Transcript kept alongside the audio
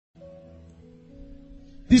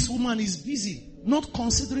This woman is busy, not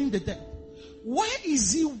considering the dead. Why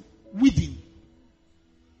is he weeding?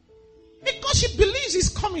 Because she believes he's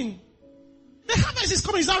coming. The harvest is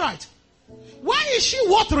coming, is that right? Why is she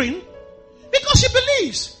watering? Because she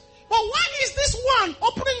believes. But why is this one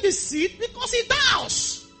opening the seed? Because he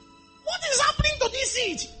doubts. What is happening to this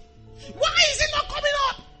seed? Why is it not coming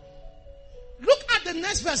up? Look at the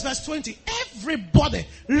next verse, verse 20. Everybody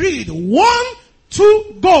read. 1,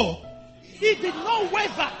 2, go. He did not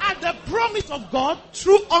waver at the promise of God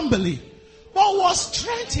through unbelief, but was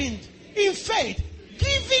strengthened in faith,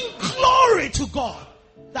 giving glory to God.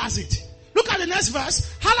 That's it. Look at the next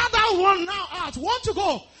verse. Holler that one now out. 1 to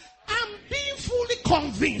go. I'm being fully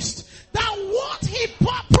convinced that what he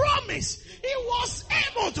promised, he was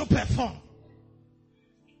able to perform.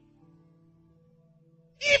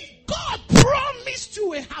 If God promised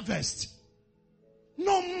you a harvest,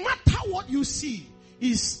 no matter what you see,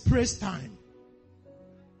 is praise time.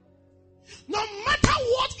 No matter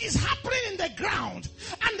what is happening in the ground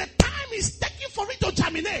and the time is taking for it to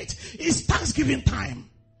germinate, is Thanksgiving time.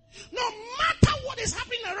 No matter what is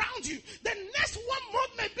happening around you, the next 1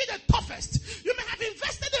 month may be the toughest. You may have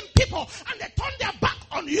invested in people and they turn their back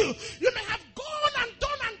on you. You may have gone and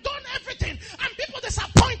done everything and people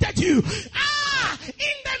disappointed you.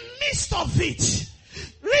 In the midst of it,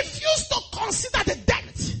 refuse to consider the deadness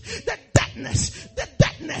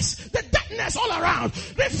all around.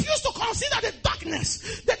 Refuse to consider the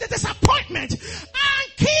darkness, the disappointment,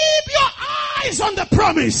 and keep your eyes on the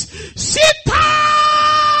promise. Seed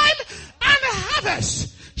time and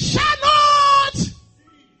harvest shall not.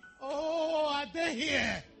 Oh, are they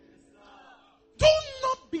here? Do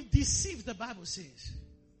not be deceived, the Bible says.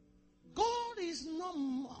 God is not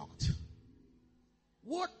mocked.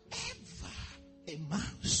 Whatever a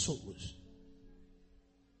man sows.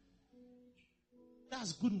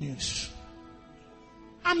 That's good news.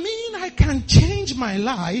 I mean, I can change my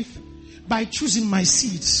life by choosing my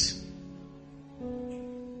seeds.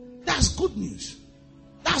 That's good news.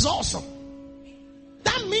 That's awesome.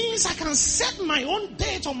 That means I can set my own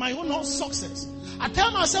date on my own success. I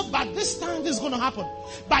tell myself, by this time this is going to happen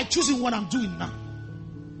by choosing what I'm doing now.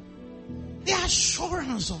 The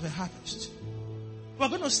assurance of a harvest. We're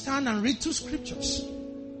going to stand and read 2 scriptures.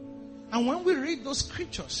 And when we read those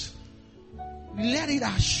scriptures, let it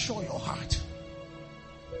assure your heart.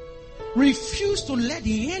 Refuse to let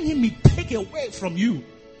the enemy take away from you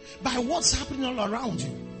by what's happening all around you,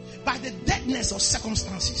 by the deadness of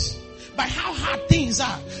circumstances, by how hard things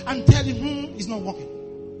are, and tell him, it's not working.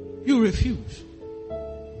 You refuse.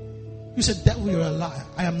 You said, devil, you're a liar.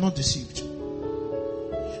 I am not deceived.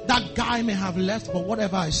 That guy may have left, but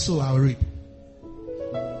whatever I sow, I'll reap.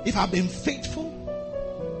 If I've been faithful,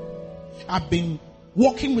 I've been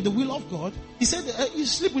walking with the will of God. He said, you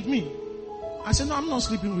sleep with me. I said, no, I'm not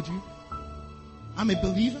sleeping with you. I'm a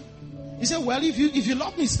believer. He said, well, if you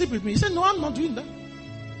love me, sleep with me. He said, no, I'm not doing that.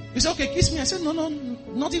 He said, okay, kiss me. I said, no,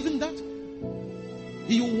 not even that.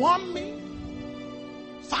 You want me?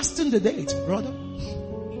 Fasten the date, brother.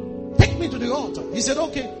 Take me to the altar. He said,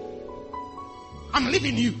 okay, I'm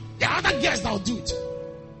leaving you. There are other girls that will do it.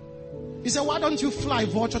 He said, why don't you fly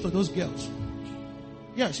vulture to those girls?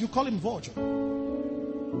 Yes, you call him vulture.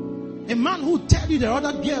 A man who tell you there are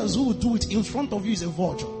other girls who will do it in front of you is a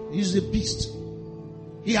vulture. He's a beast.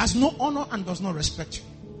 He has no honor and does not respect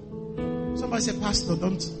you. Somebody say, Pastor,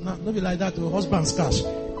 don't be like that to your husband's cash.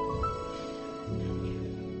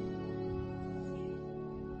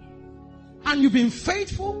 And you've been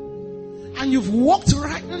faithful and you've walked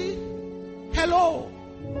rightly. Hello.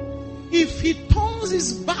 If he turns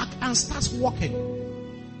his back and starts walking,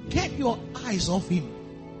 get your eyes off him.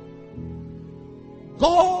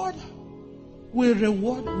 God will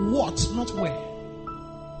reward what, not where.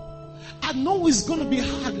 I know it's going to be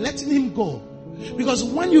hard letting him go. Because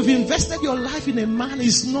when you've invested your life in a man,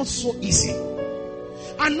 it's not so easy.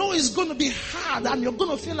 I know it's going to be hard and you're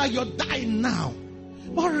going to feel like you're dying now.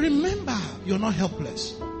 But remember, you're not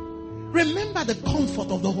helpless. Remember the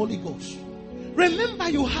comfort of the Holy Ghost. Remember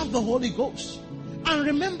you have the Holy Ghost. And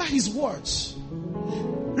remember his words.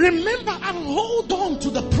 Remember and hold on to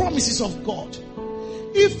the promises of God.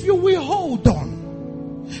 If you will hold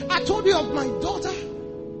on. I told you of my daughter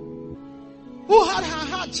who had her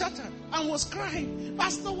heart shattered and was crying.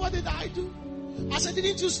 Pastor, what did I do? I said,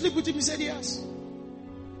 didn't you sleep with him? He said, yes.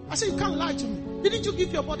 I said, you can't lie to me. Didn't you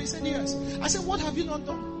give your body? He said, yes. I said, what have you not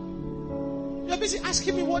done? You're busy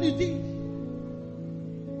asking me what you did.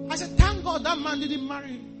 I said, thank God that man didn't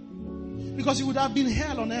marry you, because it would have been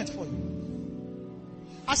hell on earth for you.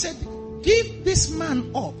 I said, give this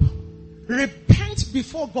man up. Repent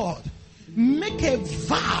before God. Make a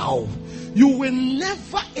vow you will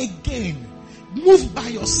never again move by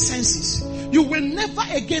your senses. You will never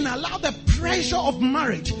again allow the pressure of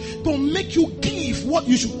marriage to make you give what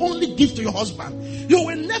you should only give to your husband. You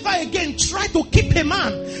will never again try to keep a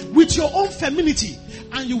man with your own femininity.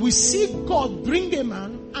 And you will see God bring a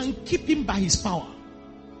man and keep him by his power.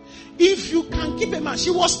 If you can keep a man, she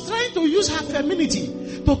was trying to use her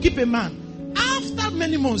femininity to keep a man. After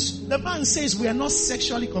many months, the man says we are not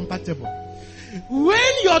sexually compatible.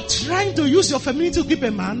 When you're trying to use your femininity to keep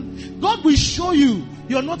a man, God will show you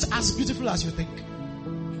you're not as beautiful as you think.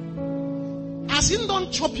 As he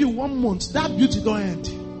don't chop you 1 month, that beauty don't end.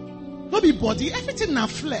 Not be body, everything now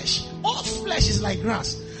flesh. All flesh is like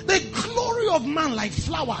grass. The glory of man like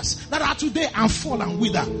flowers that are today and fall and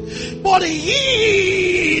wither. But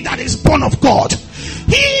he that is born of God,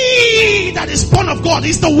 he that is born of God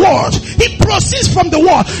is the word. He proceeds from the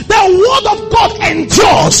word. The word of God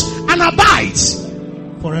endures and abides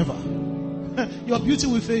forever. Your beauty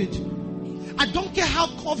will fade. I don't care how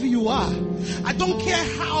curvy you are. I don't care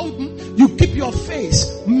how you keep your face.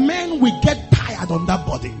 Men will get tired on that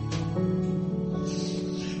body.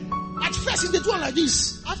 At first, if they do it like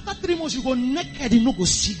this, after 3 months, you go naked, you no go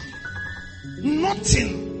see.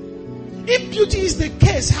 Nothing. If beauty is the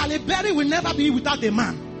case, Halle Berry will never be without a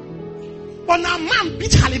man. But now man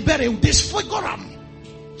beat Halle Berry, disfigure him,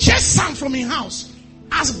 chase him from his house,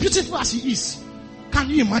 as beautiful as he is. Can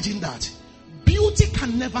you imagine that? Beauty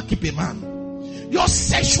can never keep a man. Your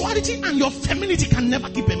sexuality and your femininity can never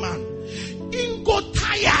keep a man. He go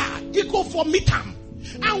tired, he go for meetam.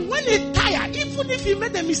 And when he tired, even if he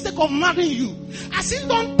made the mistake of marrying you, as he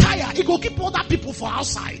don't tire, he go keep other people for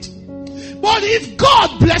outside. But if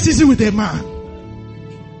God blesses you with a man,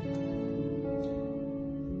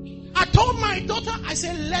 I told my daughter, I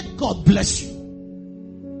said, let God bless you.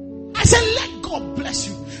 I said, let God bless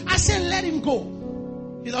you. I said, let him go.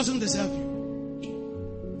 He doesn't deserve you.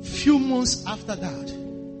 Few months after that,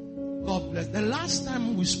 God bless. The last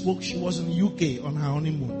time we spoke, she was in UK on her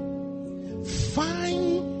honeymoon.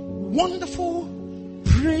 Fine, wonderful,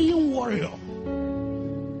 praying warrior.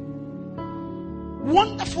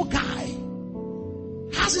 Wonderful guy.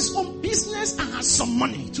 Has his own business and has some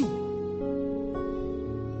money too.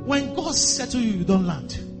 When God settles you, you don't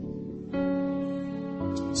land.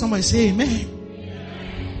 Somebody say amen.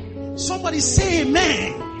 Somebody say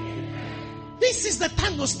amen. This is the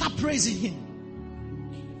time to start praising him.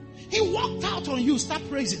 He walked out on you, start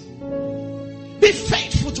praising. Be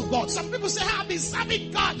faithful to God. Some people say, I've been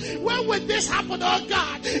serving God. When will this happen? Oh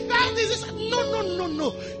God. God is this.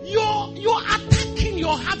 No. You're attacking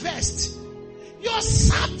your harvest. Your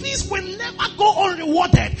service will never go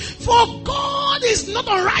unrewarded. For God is not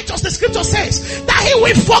unrighteous. The scripture says that he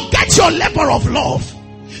will forget your labor of love.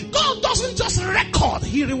 God doesn't just record,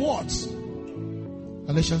 he rewards.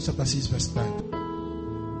 Galatians chapter 6 verse 9.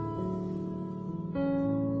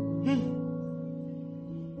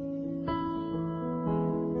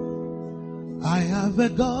 I have a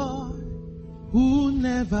God who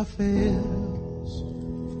never fails.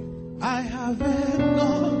 I have a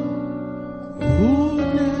God who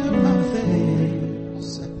never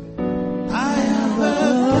fails. I have a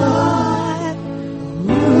God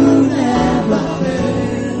who never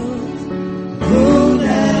fails. Who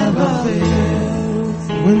never fails.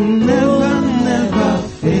 Will never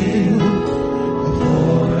fail.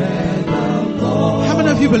 Forever. How many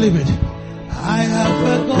of you believe it? I have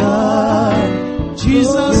a God,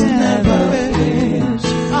 Jesus never fails.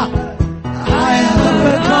 I have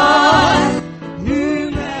a God, He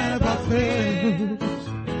never fails.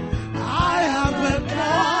 I have a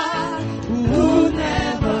God who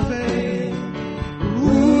never fails,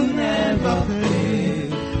 who never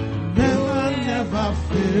fails, never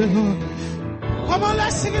fails. Come on,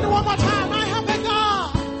 let's sing it one more time. I have a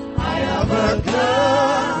God. I have a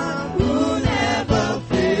God who never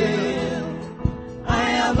fails. I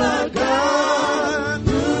have a God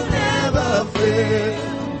who never fails.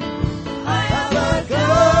 I have a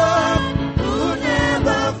God who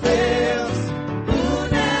never fails. Who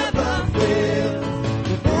never fails.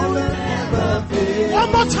 Who never fails. One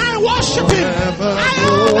more time, worship Him. I have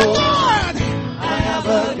a God. I have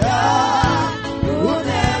a God who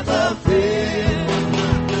never fails.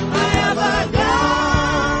 I have a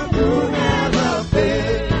God who never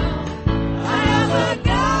fails. I have a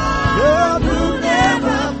God who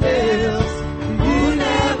never fails. Who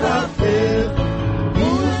never fails. Who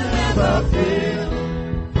never fails.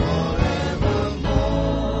 Forevermore.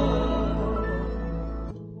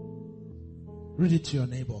 Read it to your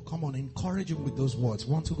neighbor. Come on, encourage him with those words.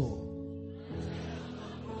 Want to go?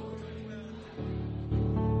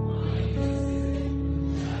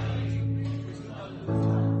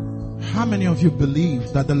 How many of you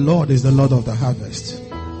believe that the Lord is the Lord of the harvest?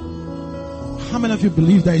 How many of you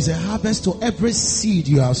believe there is a harvest to every seed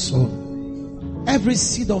you have sown? Every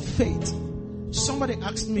seed of faith. Somebody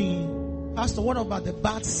asked me, Pastor, what about the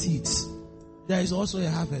bad seeds? There is also a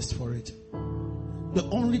harvest for it. The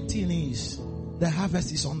only thing is, the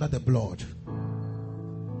harvest is under the blood.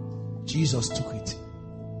 Jesus took it.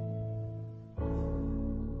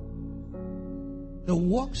 The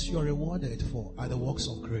works you're rewarded for are the works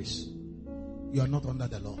of grace. You are not under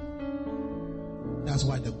the law. That's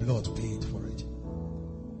why the blood paid for it.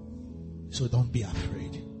 So don't be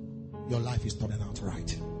afraid. Your life is turning out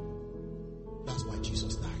right. That's why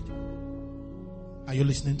Jesus died. Are you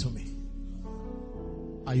listening to me?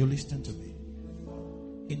 Are you listening to me?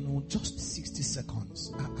 In just 60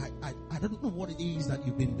 seconds, I don't know what it is that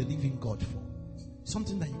you've been believing God for.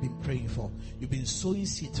 Something that you've been praying for. You've been sowing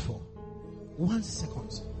seeds for. 1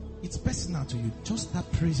 second. It's personal to you. Just start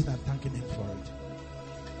praising and thanking Him for it.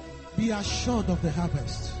 Be assured of the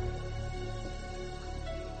harvest.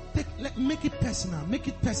 Make it personal. Make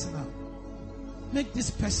it personal. Make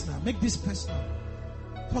this personal. Make this personal.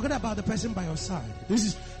 Forget about the person by your side.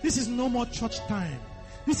 This is no more church time.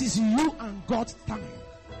 This is you and God's time.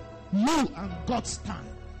 You and God's time.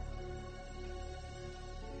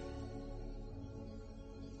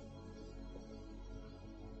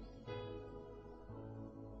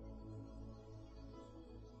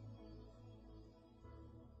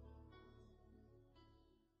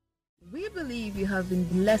 We believe you have been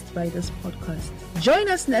blessed by this podcast. Join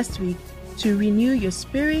us next week to renew your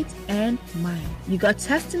spirit and mind. You got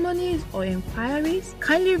testimonies or inquiries?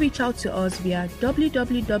 Kindly reach out to us via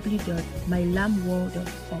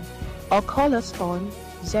www.mylambworld.com or call us on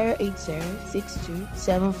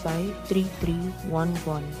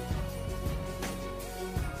 080-6275-3311.